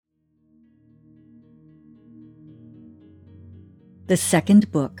The second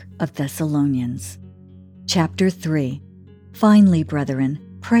book of Thessalonians. Chapter 3. Finally,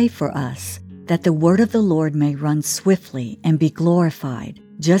 brethren, pray for us, that the word of the Lord may run swiftly and be glorified,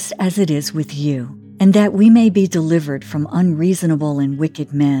 just as it is with you, and that we may be delivered from unreasonable and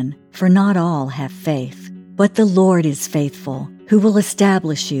wicked men, for not all have faith. But the Lord is faithful, who will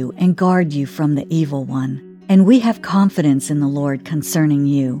establish you and guard you from the evil one. And we have confidence in the Lord concerning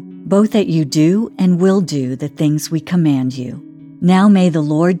you, both that you do and will do the things we command you. Now may the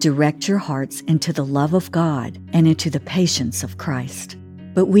Lord direct your hearts into the love of God and into the patience of Christ.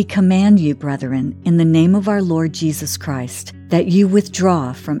 But we command you, brethren, in the name of our Lord Jesus Christ, that you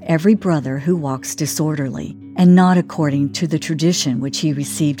withdraw from every brother who walks disorderly, and not according to the tradition which he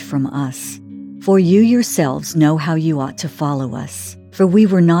received from us. For you yourselves know how you ought to follow us. For we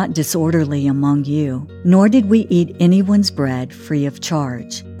were not disorderly among you, nor did we eat anyone's bread free of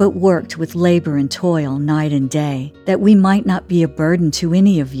charge, but worked with labor and toil night and day, that we might not be a burden to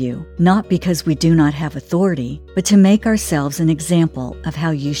any of you, not because we do not have authority, but to make ourselves an example of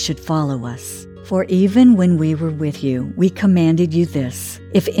how you should follow us. For even when we were with you, we commanded you this: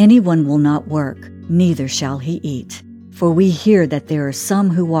 if anyone will not work, neither shall he eat. For we hear that there are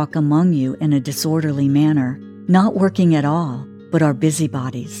some who walk among you in a disorderly manner, not working at all, but are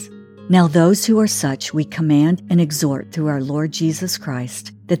busybodies. Now those who are such we command and exhort through our Lord Jesus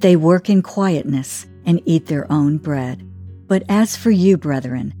Christ, that they work in quietness and eat their own bread. But as for you,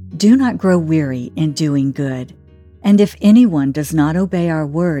 brethren, do not grow weary in doing good. And if anyone does not obey our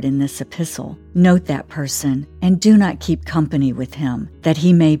word in this epistle, note that person, and do not keep company with him, that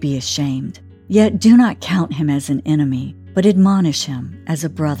he may be ashamed. Yet do not count him as an enemy, but admonish him as a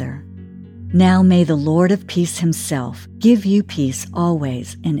brother. Now may the Lord of peace himself give you peace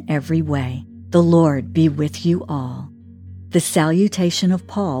always in every way. The Lord be with you all. The salutation of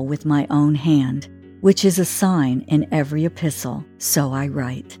Paul with my own hand, which is a sign in every epistle, so I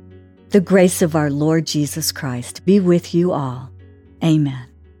write. The grace of our Lord Jesus Christ be with you all. Amen.